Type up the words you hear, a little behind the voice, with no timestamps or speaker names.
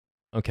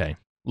Okay,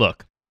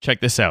 look,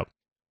 check this out.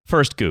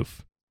 First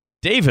goof.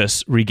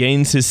 Davis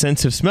regains his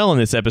sense of smell in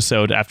this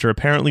episode after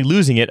apparently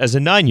losing it as a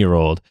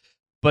 9-year-old.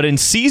 But in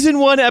season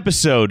 1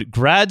 episode,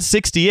 Grad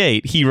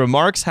 68, he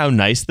remarks how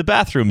nice the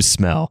bathrooms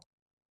smell.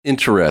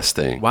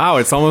 Interesting. Wow,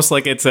 it's almost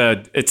like it's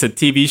a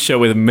TV show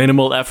with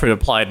minimal effort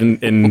applied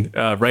in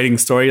writing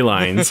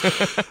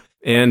storylines,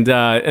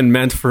 and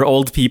meant for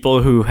old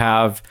people who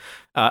have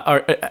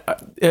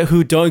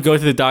who don't go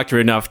to the doctor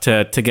enough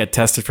to get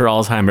tested for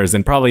Alzheimer's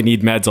and probably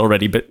need meds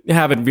already, but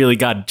haven't really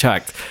got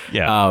checked.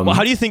 Yeah. Well,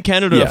 how do you think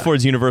Canada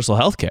affords universal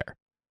health care?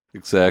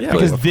 Exactly. Yeah,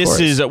 because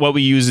this is what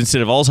we use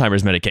instead of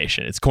Alzheimer's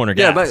medication. It's corner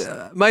gas.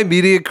 Yeah, my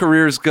media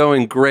career is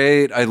going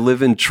great. I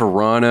live in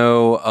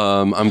Toronto.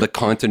 I'm the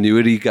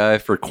continuity guy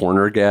for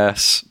corner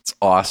gas. It's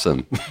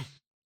awesome.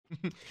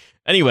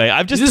 Anyway,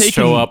 I've just taken...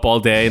 show up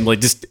all day and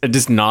like just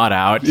nod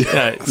out,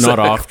 nod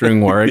off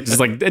during work. Just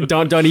like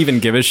don't even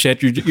give a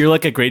shit. You're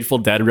like a Grateful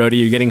Dead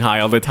roadie. You're getting high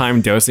all the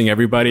time, dosing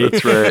everybody.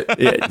 That's right.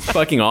 It's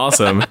fucking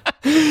awesome.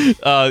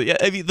 Yeah,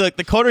 I mean,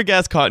 the corner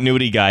gas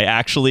continuity guy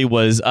actually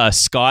was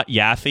Scott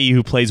Yaffe,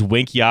 who plays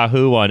Wink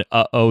Yahoo on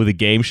the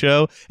game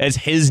show, as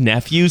his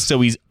nephew. So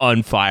he's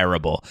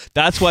unfireable.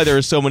 That's why there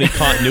are so many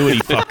continuity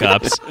fuck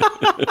ups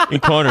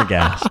in corner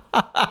gas.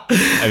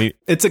 I mean,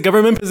 it's a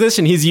government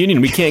position. He's union.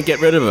 We can't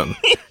get rid of him.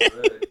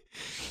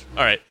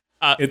 All right.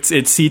 It's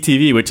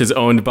CTV, which is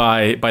owned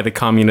by the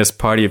Communist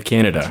Party of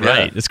Canada.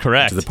 Right, that's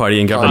correct. Which is the party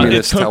in government.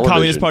 It's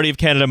Communist Party of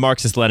Canada,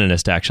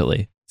 Marxist-Leninist,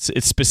 actually.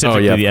 It's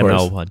specifically the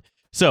ML one.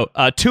 So,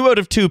 2 out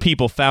of 2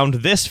 people found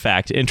this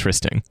fact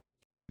interesting.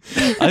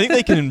 I think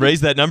they can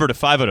raise that number to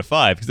 5 out of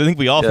 5, because I think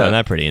we all found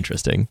that pretty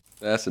interesting.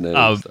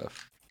 Fascinating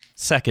stuff.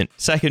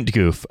 Second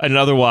goof, an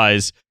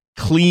otherwise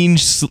clean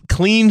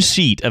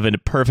sheet of a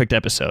perfect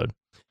episode.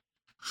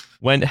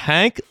 When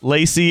Hank,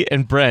 Lacey,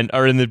 and Brent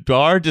are in the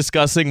bar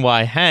discussing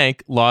why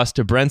Hank lost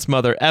to Brent's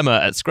mother,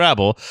 Emma, at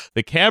Scrabble,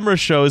 the camera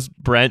shows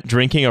Brent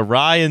drinking a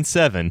rye and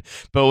 7,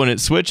 but when it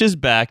switches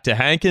back to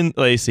Hank and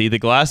Lacey, the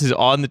glass is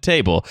on the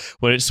table.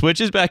 When it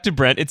switches back to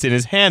Brent, it's in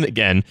his hand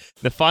again.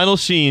 The final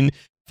scene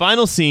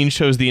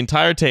shows the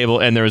entire table,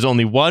 and there is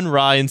only 1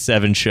 rye and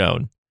 7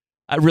 shown.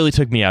 That really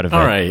took me out of it.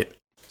 All right.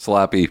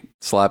 Sloppy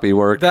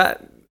work.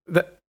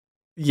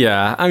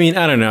 Yeah, I mean,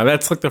 I don't know.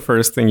 That's like the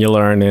first thing you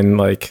learn in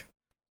like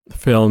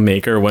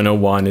filmmaker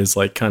 101 is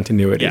like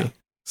continuity. Yeah.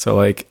 So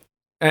like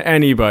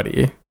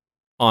anybody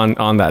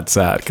on that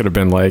set could have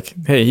been like,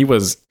 hey, he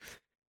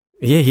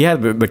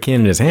had the can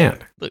in his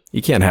hand.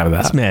 You can't have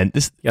that.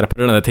 You got to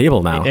put it on the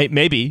table now.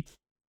 Maybe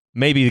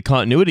the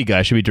continuity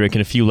guy should be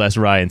drinking a few less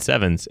rye and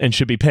 7s and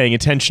should be paying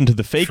attention to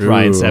the fake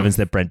rye and 7s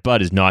that Brent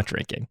Budd is not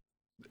drinking.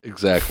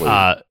 Exactly.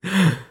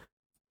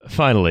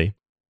 Finally,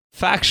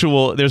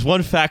 there's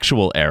one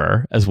factual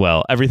error as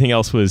well. Everything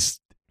else was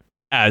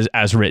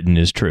as written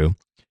is true.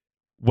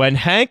 When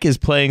Hank is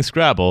playing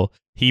Scrabble,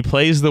 he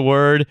plays the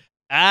word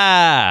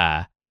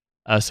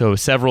so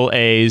several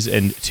A's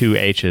and 2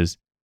 H's.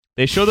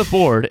 They show the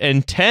board,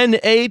 and 10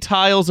 A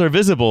tiles are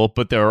visible,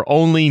 but there are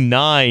only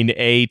 9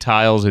 A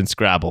tiles in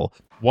Scrabble.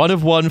 1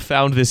 of 1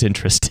 found this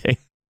interesting.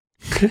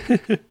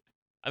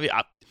 I mean,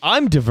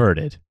 I'm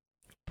diverted,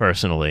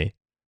 personally.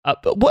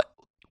 But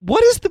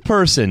what is the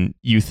person,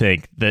 you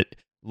think, that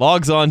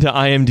logs on to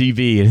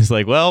IMDb and is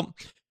like, well,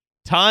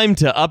 time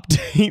to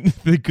update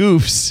the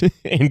goofs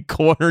in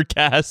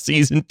Cornercast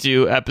Season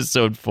 2,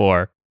 Episode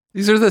 4.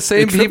 These are the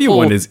same people. The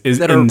one is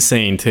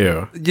insane,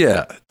 too.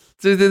 Yeah.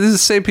 This is the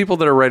same people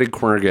that are writing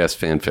Cornercast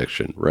fan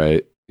fiction,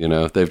 right? You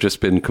know, they've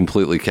just been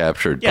completely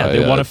captured. Yeah,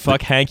 they want to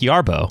fuck Hank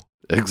Yarbo.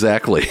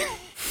 Exactly.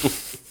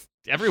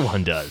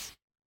 Everyone does.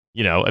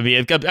 You know, I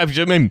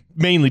mean,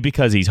 mainly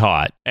because he's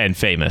hot and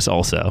famous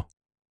also.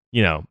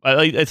 You know,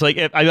 it's like,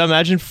 I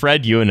imagine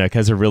Fred Eunick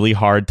has a really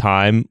hard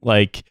time,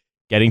 like,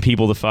 getting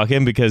people to fuck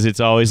him, because it's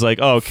always like,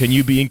 oh, can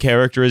you be in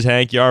character as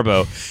Hank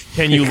Yarbo?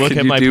 Can you look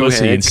at my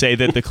pussy Hank? And say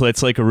that the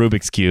clit's like a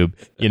Rubik's Cube?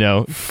 You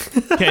know,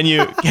 can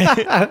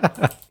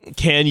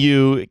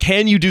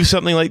you do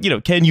something like, you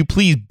know, can you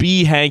please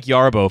be Hank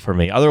Yarbo for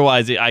me?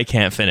 Otherwise, I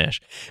can't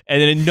finish.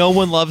 And then no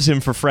one loves him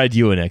for Fred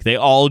Eunick. They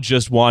all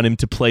just want him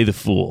to play the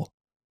fool.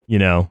 You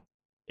know,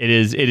 it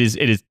is,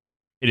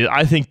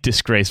 I think,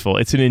 disgraceful.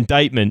 It's an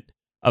indictment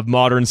of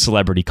modern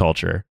celebrity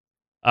culture.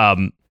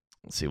 Let's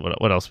see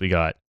what else we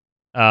got.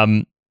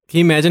 Can you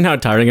imagine how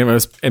tiring it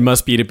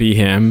must be to be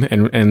him,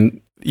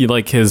 and you,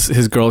 like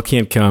his girl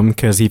can't come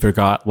because he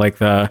forgot like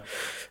the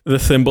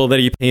symbol that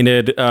he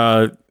painted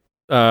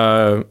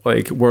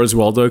like Where's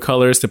Waldo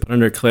colors to put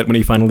on her clit when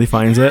he finally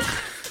finds it.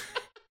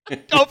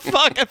 Oh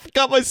fuck! I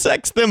forgot my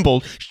sex thimble.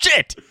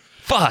 Shit!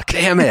 Fuck!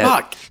 Damn it!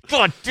 Fuck!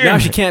 God damn it! Now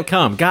she can't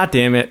come. God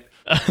damn it!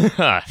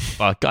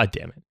 Fuck! God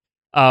damn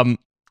it!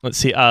 Let's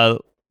see.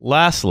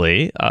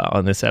 Lastly,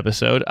 on this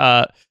episode,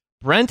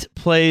 Brent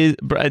plays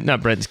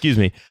not Brent. Excuse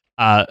me.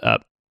 One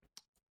of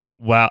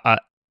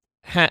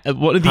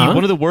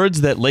the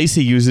words that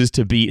Lacey uses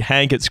to beat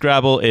Hank at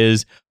Scrabble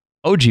is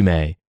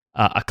ojime,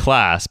 a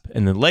clasp,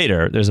 and then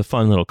later there's a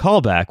fun little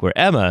callback where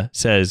Emma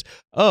says,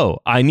 "Oh,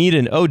 I need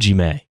an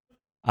ojime."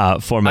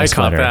 for my I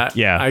sweater. caught that.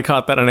 Yeah. I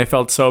caught that, and I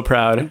felt so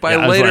proud. By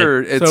I was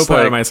later, so it's proud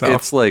of like myself.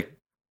 it's like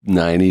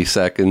 90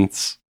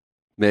 seconds,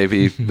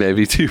 maybe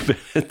 2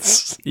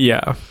 minutes.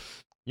 Yeah.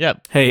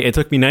 Yep. Hey, it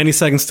took me 90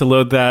 seconds to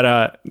load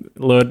that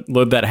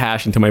load that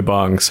hash into my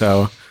bong,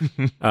 so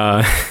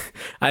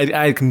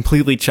I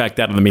completely checked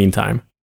out in the meantime.